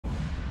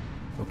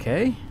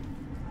Okay.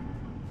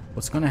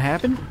 What's gonna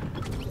happen?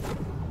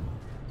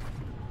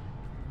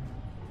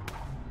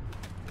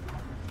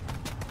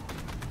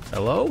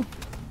 Hello?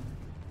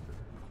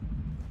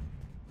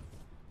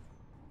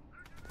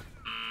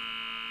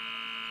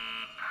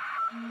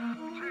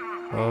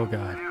 Oh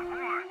God.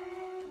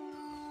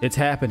 It's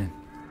happening.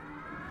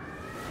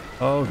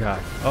 Oh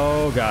God.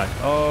 Oh God.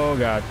 Oh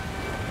God.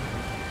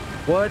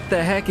 What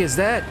the heck is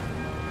that?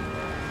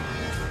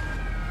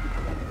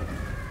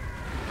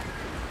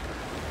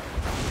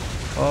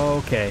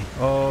 Okay.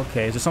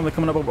 Okay. Is there something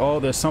coming up over? Oh,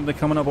 there's something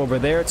coming up over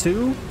there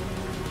too.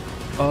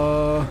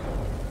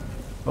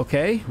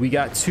 Okay. We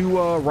got two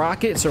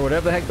rockets or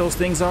whatever the heck those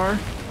things are.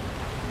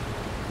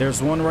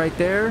 There's one right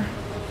there.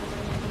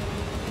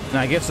 And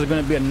I guess there's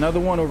going to be another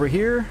one over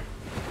here.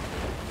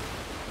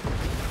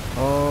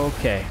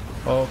 Okay.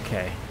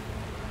 Okay.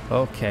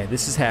 Okay.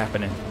 This is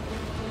happening.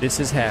 This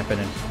is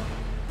happening.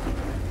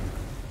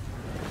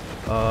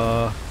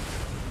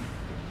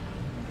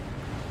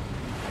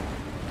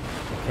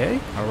 Okay.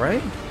 All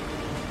right.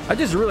 I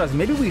just realized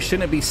maybe we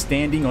shouldn't be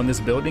standing on this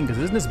building,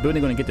 because isn't this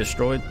building going to get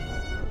destroyed?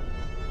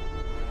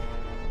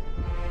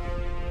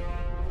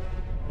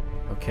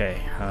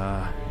 Okay.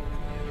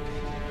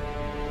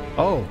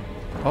 Oh.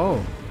 Oh.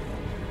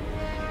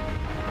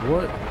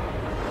 What?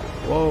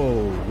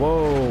 Whoa.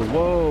 Whoa.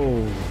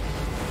 Whoa.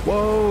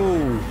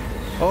 Whoa.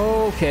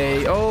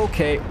 Okay.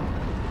 Okay.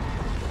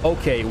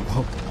 Okay.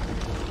 Whoa.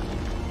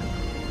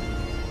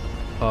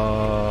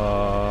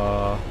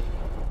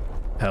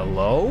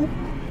 Hello?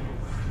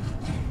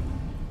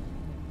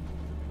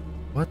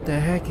 What the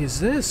heck is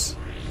this?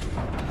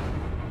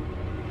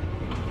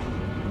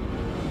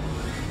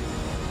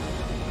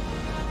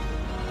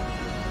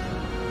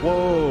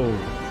 Whoa.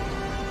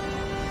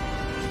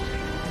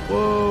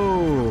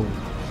 Whoa.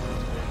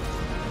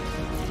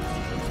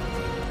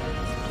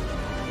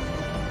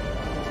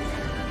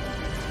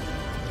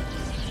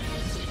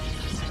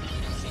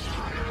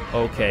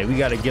 Okay, we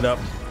gotta get up.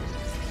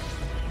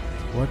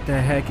 What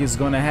the heck is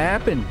gonna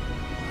happen?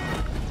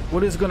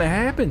 What is gonna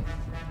happen?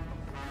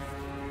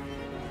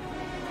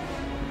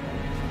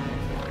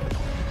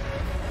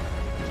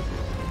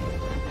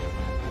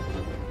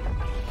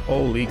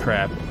 Holy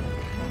crap.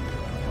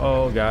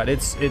 Oh God,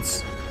 it's...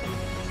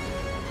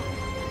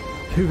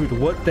 Dude,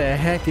 what the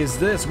heck is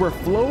this? We're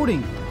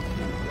floating.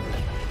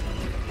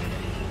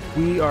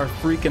 We are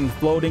freaking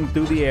floating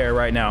through the air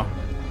right now.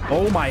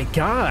 Oh my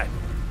God.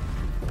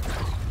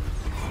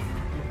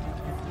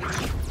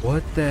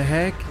 What the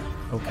heck?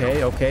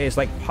 Okay, okay, it's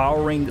like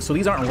powering. So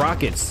these aren't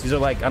rockets. These are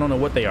like, I don't know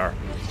what they are.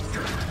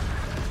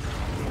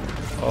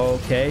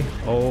 Okay,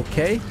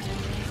 okay.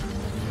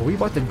 Are we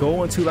about to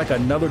go into like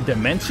another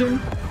dimension?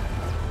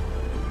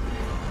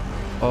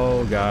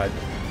 Oh God.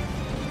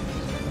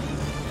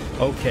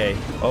 Okay,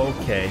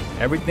 okay.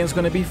 Everything's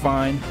gonna be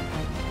fine.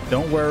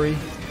 Don't worry.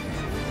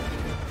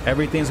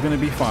 Everything's gonna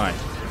be fine.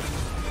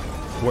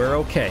 We're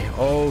okay.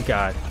 Oh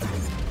God.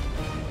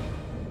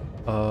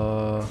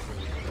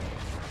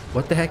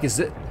 What the heck is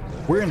it?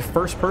 We're in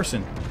first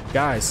person.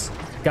 Guys,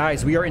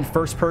 we are in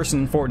first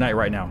person Fortnite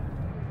right now.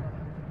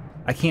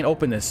 I can't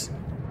open this.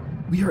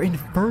 We are in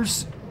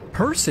first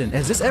person.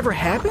 Has this ever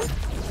happened?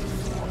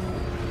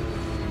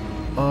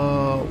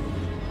 I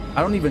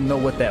don't even know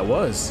what that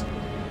was.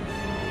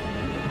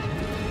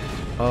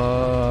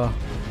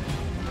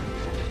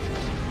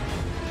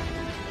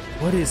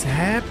 What is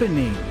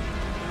happening?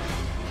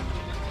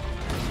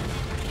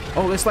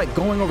 Oh, it's like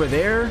going over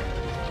there.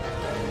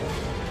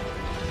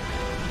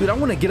 Dude, I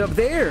want to get up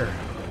there.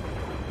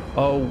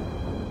 Oh.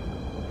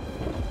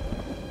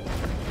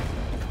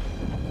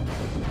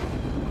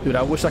 Dude,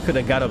 I wish I could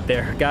have got up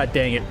there. God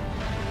dang it.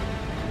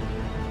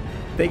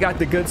 They got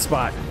the good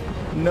spot.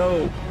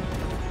 No.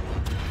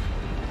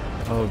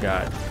 Oh,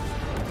 God.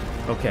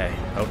 Okay,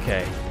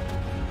 okay.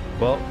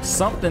 Well,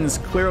 something's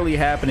clearly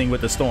happening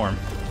with the storm.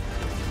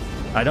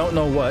 I don't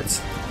know what.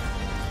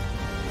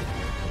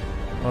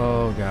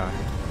 Oh, God.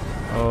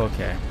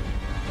 Okay.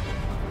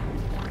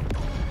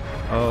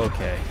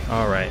 Okay,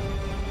 alright.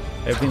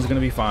 Everything's gonna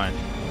be fine.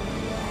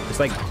 It's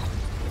like...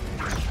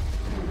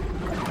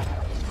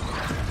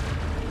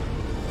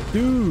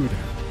 Dude!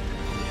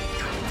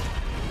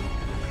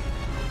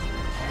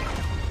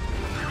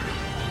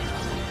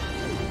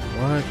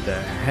 What the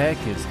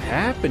heck is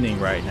happening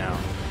right now?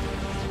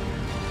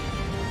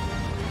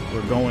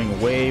 We're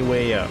going way,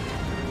 way up.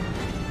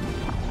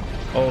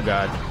 Oh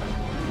God.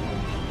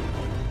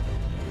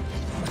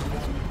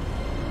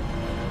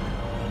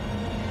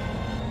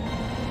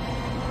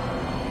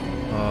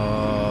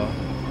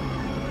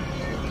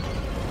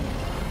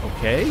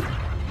 Okay.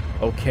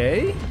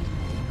 Okay.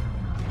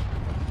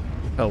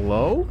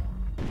 Hello?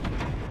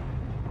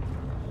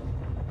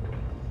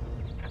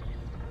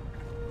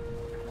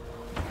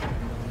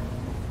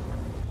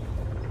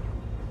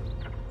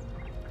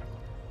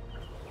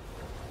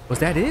 Was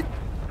that it?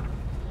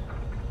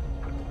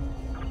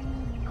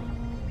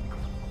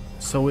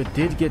 So it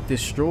did get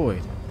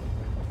destroyed.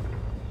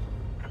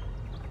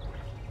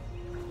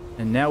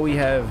 And now we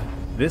have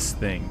this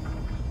thing.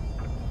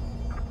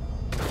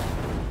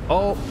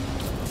 Oh,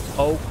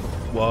 Oh,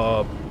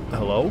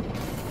 hello?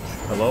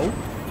 Hello?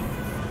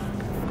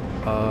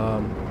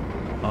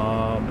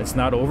 It's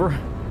not over?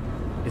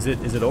 Is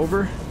it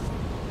over?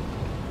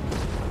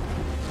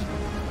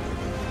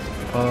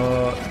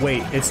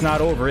 Wait, it's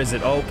not over, is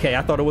it? Okay,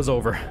 I thought it was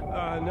over.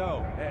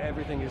 No,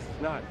 everything is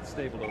not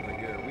stable over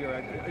here. We are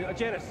at,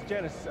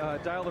 Janice,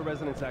 dial the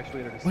resonance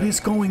actuator. What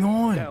is going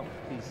on? Now,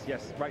 please,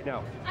 yes, right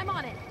now. I'm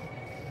on it.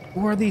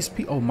 Who are these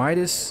people? Oh,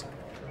 Midas.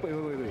 Wait.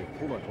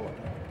 Hold on.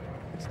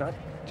 It's not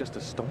just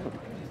a storm.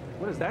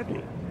 What does that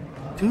mean?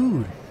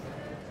 Dude.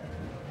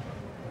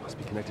 Must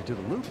be connected to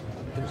the loop.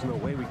 There's no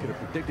way we could have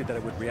predicted that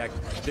it would react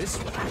this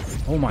way.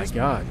 Oh my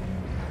God.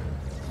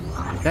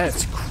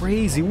 That's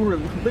crazy. We were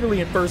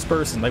literally in first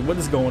person. Like, what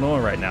is going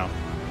on right now?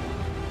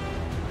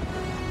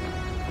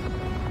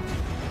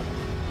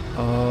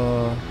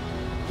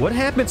 What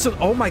happened to...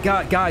 Oh my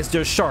God, guys,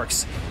 there's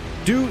sharks.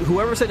 Dude,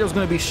 whoever said there was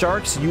going to be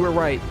sharks, you were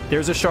right.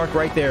 There's a shark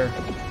right there.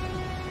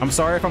 I'm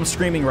sorry if I'm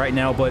screaming right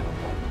now, but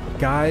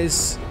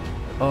guys,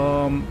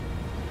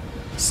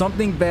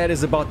 something bad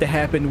is about to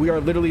happen. We are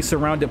literally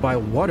surrounded by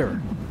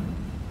water.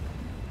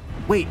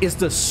 Wait, is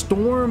the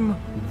storm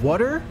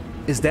water?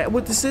 Is that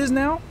what this is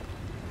now?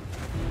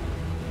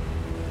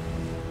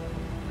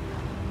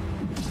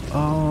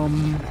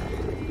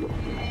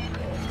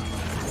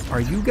 Are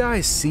you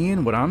guys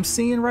seeing what I'm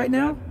seeing right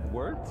now?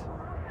 Worked?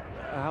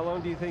 How long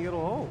do you think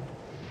it'll hold?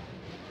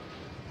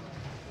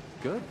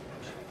 Good.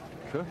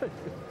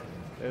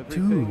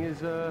 Everything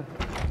is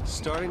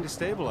starting to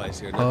stabilize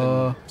here.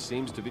 Nothing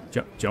seems to be.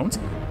 Jones?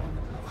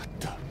 What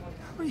the? How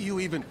are you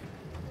even?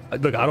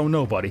 Look, I don't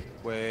know, buddy.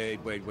 Wait.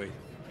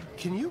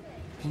 Can you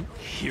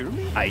hear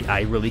me?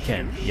 I really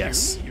can.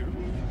 Yes.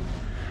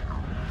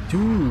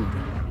 Dude.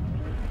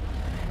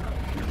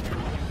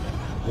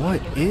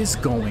 What is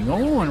going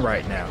on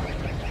right now?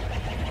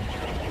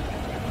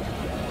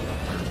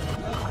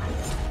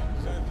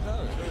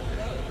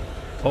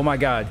 Oh my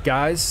God,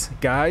 guys.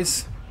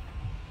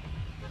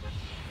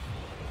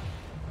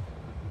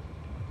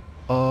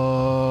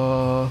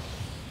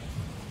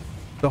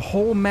 The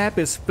whole map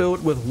is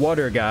filled with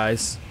water,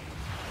 guys.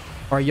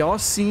 Are y'all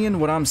seeing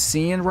what I'm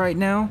seeing right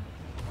now?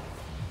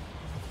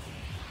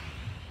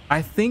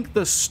 I think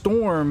the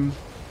storm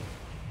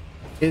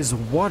is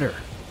water.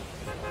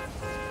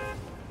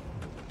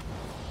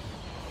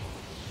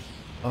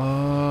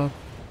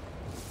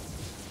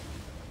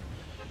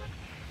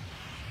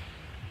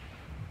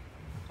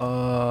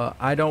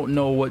 I don't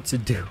know what to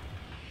do.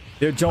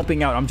 They're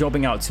jumping out. I'm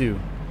jumping out too.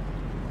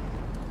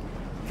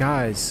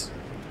 Guys,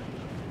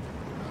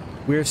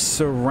 we're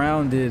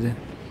surrounded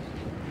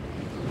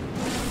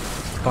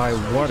by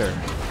water.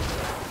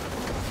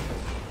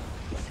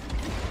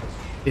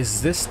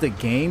 Is this the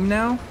game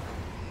now?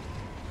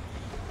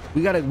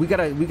 We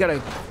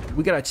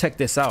gotta check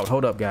this out.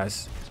 Hold up,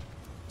 guys.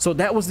 So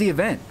that was the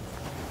event.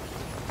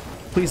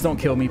 Please don't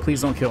kill me.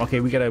 Please don't kill.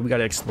 Okay, we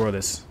gotta explore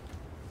this.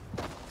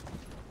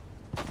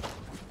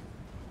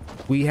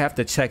 We have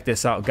to check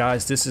this out,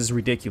 guys. This is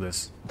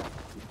ridiculous.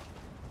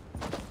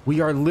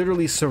 We are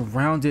literally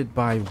surrounded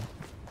by...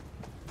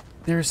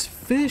 There's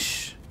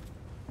fish.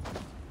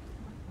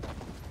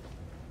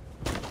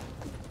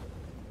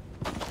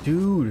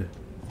 Dude.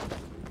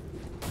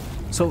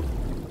 So...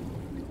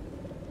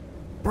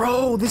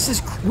 Bro, this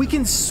is... We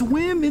can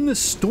swim in the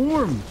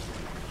storm.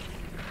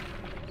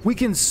 We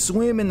can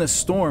swim in the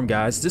storm,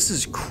 guys. This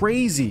is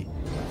crazy.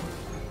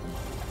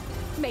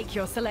 Make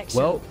your selection.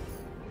 Well...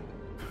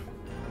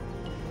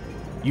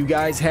 You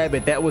guys have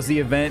it. That was the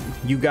event.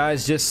 You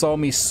guys just saw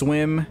me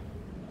swim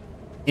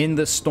in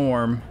the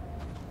storm.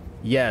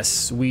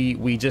 Yes,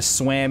 we just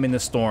swam in the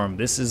storm.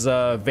 This is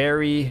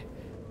very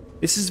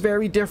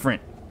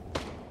different.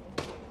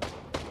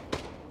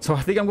 So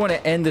I think I'm going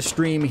to end the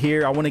stream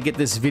here. I want to get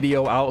this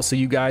video out so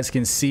you guys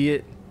can see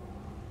it.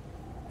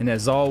 And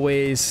as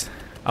always,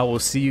 I will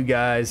see you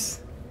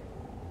guys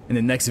in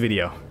the next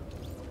video.